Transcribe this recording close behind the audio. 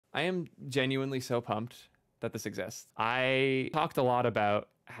I am genuinely so pumped that this exists. I talked a lot about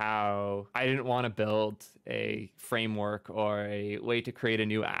how I didn't want to build a framework or a way to create a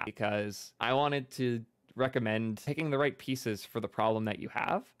new app because I wanted to recommend picking the right pieces for the problem that you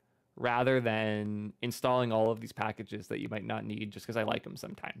have rather than installing all of these packages that you might not need just because I like them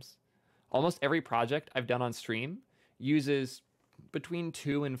sometimes. Almost every project I've done on stream uses between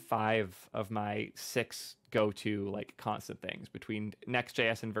 2 and 5 of my 6 go-to like constant things between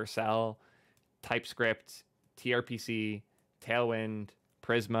Next.js and Vercel, TypeScript, TRPC, Tailwind,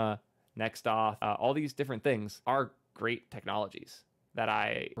 Prisma, Nextauth. All these different things are great technologies that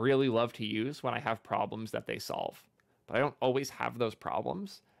I really love to use when I have problems that they solve. But I don't always have those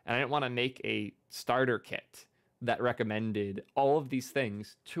problems, and I didn't want to make a starter kit that recommended all of these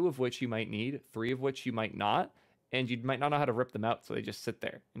things, 2 of which you might need, 3 of which you might not, and you might not know how to rip them out, so they just sit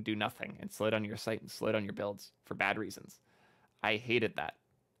there and do nothing and slow down your site and slow down your builds for bad reasons. I hated that.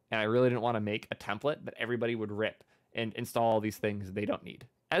 And I really didn't want to make a template that everybody would rip and install all these things they don't need.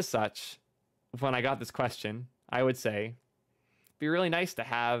 As such, when I got this question, I would say, it'd be really nice to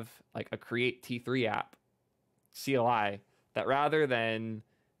have like a Create T3 app, CLI, that rather than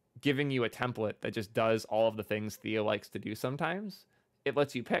giving you a template that just does all of the things Theo likes to do sometimes, it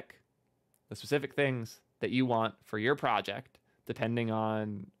lets you pick the specific things that you want for your project, depending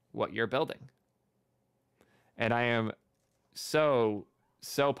on what you're building. And I am so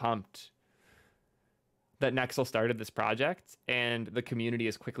pumped that Nexel started this project and the community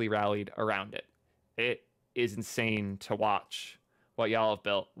has quickly rallied around it. It is insane to watch what y'all have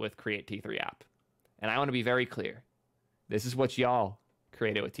built with Create T3 app. And I want to be very clear. This is what y'all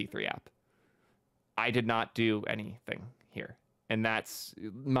created with T3 app. I did not do anything here. And that's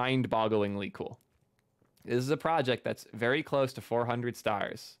mind-bogglingly cool. This is a project that's very close to 400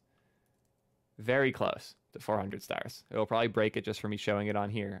 stars. Very close to 400 stars. It'll probably break it just for me showing it on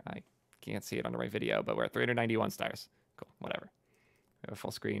here. I can't see it on the right video, but we're at 391 stars. Cool, whatever. We have a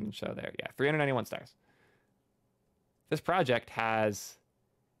full screen show there. Yeah, 391 stars. This project has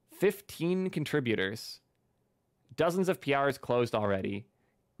 15 contributors, dozens of PRs closed already,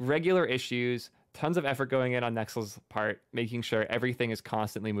 regular issues, tons of effort going in on Nexel's part, making sure everything is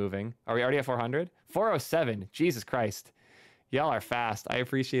constantly moving. Are we already at 400? 407. Jesus Christ. Y'all are fast. I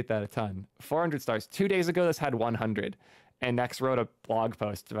appreciate that a ton. 400 stars. 2 days ago, this had 100. And Nex wrote a blog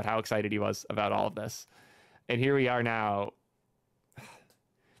post about how excited he was about all of this. And here we are now.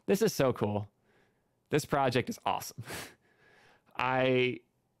 This is so cool. This project is awesome. There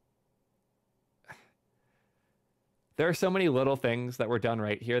are so many little things that were done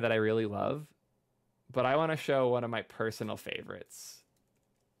right here that I really love. But I want to show one of my personal favorites.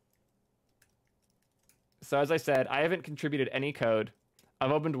 So as I said, I haven't contributed any code.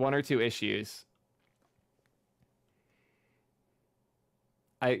 I've opened 1 or 2 issues.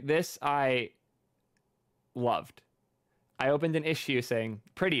 This I loved. I opened an issue saying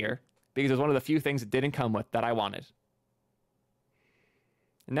prettier because it was one of the few things it didn't come with that I wanted.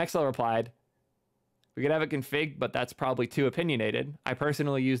 And Nexel replied, we could have it config, but that's probably too opinionated. I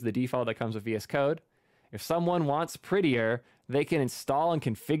personally use the default that comes with VS Code. If someone wants prettier, they can install and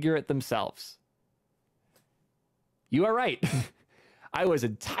configure it themselves. You are right. I was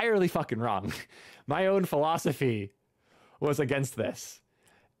entirely fucking wrong. My own philosophy was against this.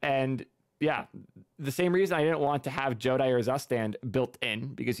 And yeah, the same reason I didn't want to have Jodi or Zustand built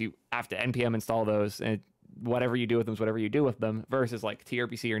in, because you have to npm install those and whatever you do with them is whatever you do with them, versus like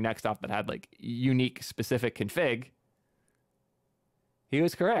TRPC or Nextauth that had like unique specific config. He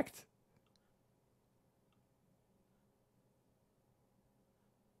was correct.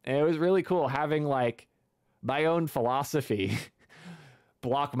 And it was really cool having like my own philosophy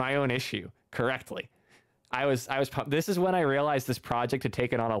block my own issue correctly. I was pumped. This is when I realized this project had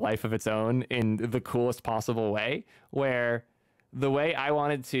taken on a life of its own in the coolest possible way, where the way I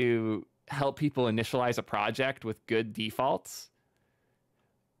wanted to help people initialize a project with good defaults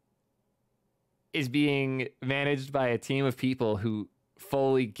is being managed by a team of people who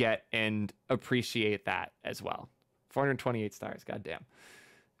fully get and appreciate that as well. 428 stars, goddamn.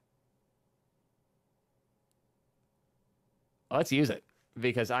 Let's use it,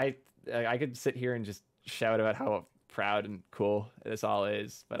 because I could sit here and just shout about how proud and cool this all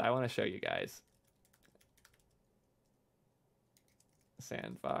is, but I want to show you guys.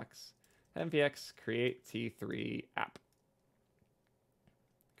 Sandbox, MPX, Create T3 app.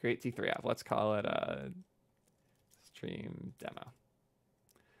 Create T3 app. Let's call it a stream demo.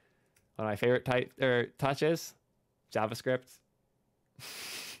 One of my favorite touches, JavaScript.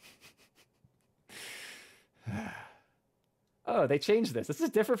 Oh, they changed this. This is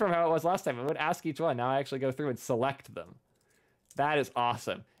different from how it was last time. I would ask each one. Now I actually go through and select them. That is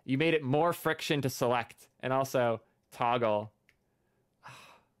awesome. You made it more friction to select, and also toggle.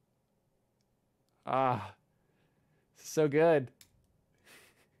 Ah, so good.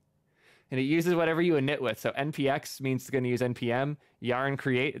 And it uses whatever you init with. So npx means it's going to use npm. Yarn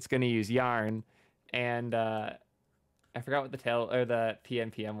create, it's going to use yarn. And I forgot what the tail or the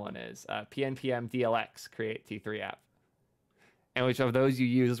pnpm one is. Pnpm dlx create T3 app. And which of those you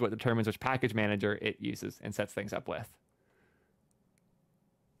use is what determines which package manager it uses and sets things up with.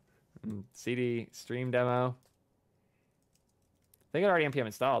 CD stream demo. I think I already npm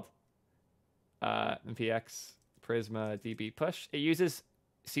installed. npx prisma db push. It uses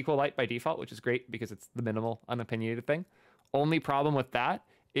SQLite by default, which is great because it's the minimal unopinionated thing. Only problem with that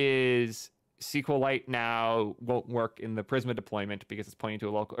is SQLite now won't work in the Prisma deployment because it's pointing to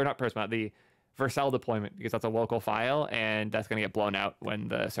a local, or not Prisma, the Vercel deployment, because that's a local file and that's going to get blown out when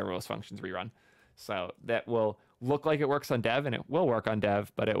the serverless functions rerun. So that will look like it works on dev, and it will work on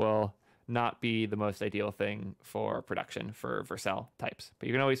dev, but it will not be the most ideal thing for production for Vercel types. But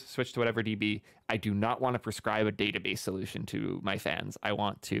you can always switch to whatever DB. I do not want to prescribe a database solution to my fans. I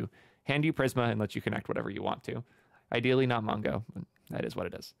want to hand you Prisma and let you connect whatever you want to. Ideally not Mongo, but that is what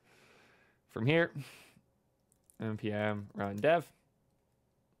it is. From here, npm run dev.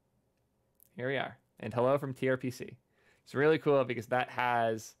 Here we are. And hello from TRPC. It's really cool because that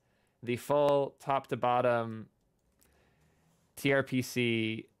has the full top to bottom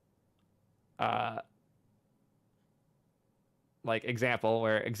TRPC like example,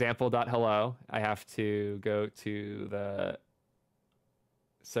 where example.hello, I have to go to the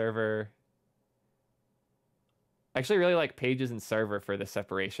server. I actually really like pages and server for this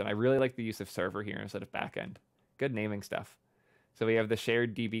separation. I really like the use of server here instead of backend. Good naming stuff. So we have the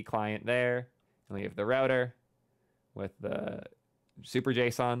shared DB client there, and we have the router with the super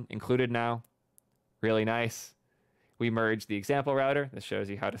JSON included now. Really nice. We merged the example router. This shows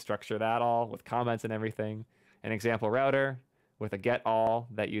you how to structure that all with comments and everything. An example router with a get all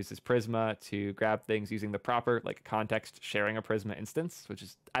that uses Prisma to grab things using the proper like context sharing a Prisma instance, which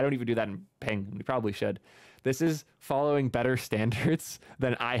is, I don't even do that in Ping. We probably should. This is following better standards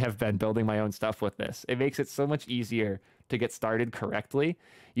than I have been building my own stuff with this. It makes it so much easier to get started correctly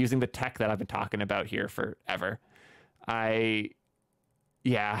using the tech that I've been talking about here forever.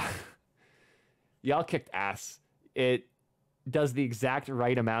 Yeah, y'all kicked ass. It does the exact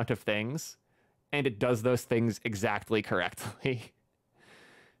right amount of things, and it does those things exactly correctly.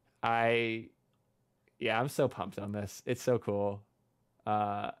 I'm so pumped on this. It's so cool.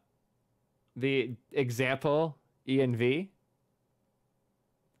 The example env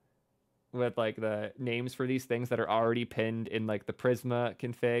with like the names for these things that are already pinned in like the Prisma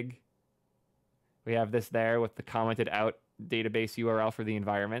config. We have this there with the commented out database URL for the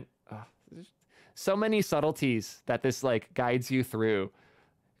environment. So many subtleties that this like guides you through.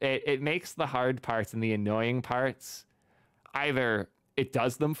 It makes the hard parts and the annoying parts, either it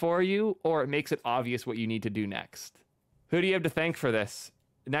does them for you or it makes it obvious what you need to do next. Who do you have to thank for this?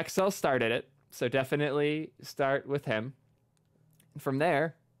 Nexel started it, so definitely start with him. From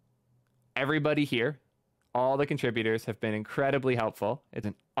there, everybody here, all the contributors have been incredibly helpful. It's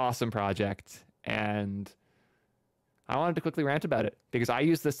an awesome project, and I wanted to quickly rant about it because I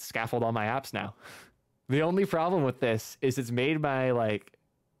use this to scaffold all my apps now. The only problem with this is it's made my like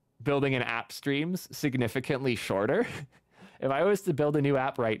building an app streams significantly shorter. If I was to build a new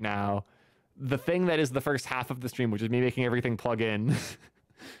app right now, the thing that is the first half of the stream, which is me making everything plug in,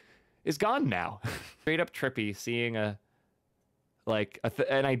 is gone now. Straight up trippy seeing an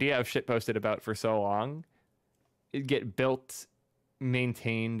idea I've shit posted about for so long it get built,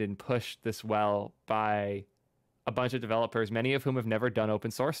 maintained, and pushed this well by a bunch of developers, many of whom have never done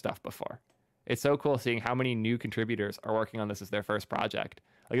open source stuff before. It's so cool seeing how many new contributors are working on this as their first project.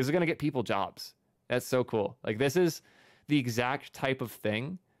 Like, this is going to get people jobs. That's so cool. Like, this is the exact type of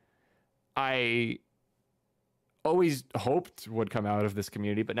thing I always hoped would come out of this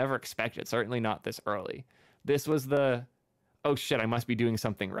community, but never expected, certainly not this early. This was the, oh shit, I must be doing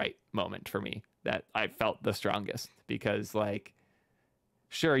something right moment for me that I felt the strongest. Because, like,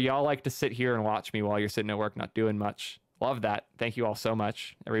 sure, y'all like to sit here and watch me while you're sitting at work not doing much. Love that. Thank you all so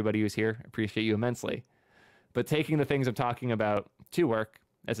much. Everybody who's here, appreciate you immensely. But taking the things I'm talking about to work,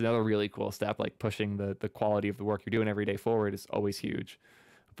 that's another really cool step. Like, pushing the quality of the work you're doing every day forward is always huge.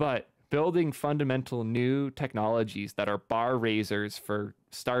 But building fundamental new technologies that are bar raisers for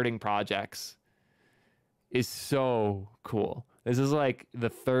starting projects is so cool. This is like the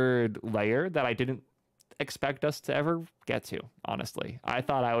third layer that I didn't expect us to ever get to, honestly. I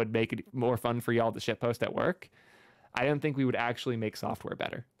thought I would make it more fun for y'all to shitpost at work. I didn't think we would actually make software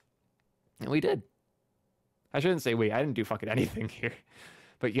better. And we did. I shouldn't say we. I didn't do fucking anything here.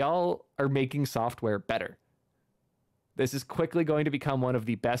 but y'all are making software better. This is quickly going to become one of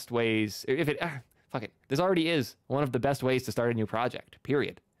the best ways. Fuck it. This already is one of the best ways to start a new project,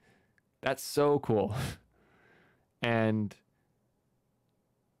 period. That's so cool. And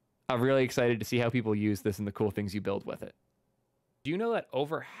I'm really excited to see how people use this and the cool things you build with it. Do you know that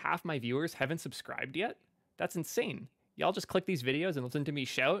over half my viewers haven't subscribed yet? That's insane. Y'all just click these videos and listen to me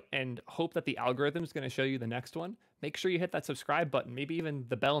shout and hope that the algorithm is going to show you the next one. Make sure you hit that subscribe button, maybe even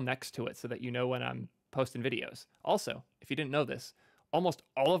the bell next to it so that you know when I'm posting videos. Also, if you didn't know this, almost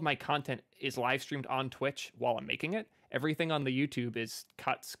all of my content is live streamed on Twitch while I'm making it. Everything on the YouTube is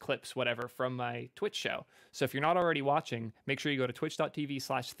cuts, clips, whatever from my Twitch show. So if you're not already watching, make sure you go to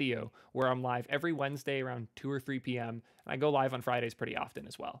twitch.tv/Theo, where I'm live every Wednesday around 2 or 3 p.m. And I go live on Fridays pretty often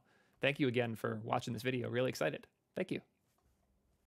as well. Thank you again for watching this video. Really excited. Thank you.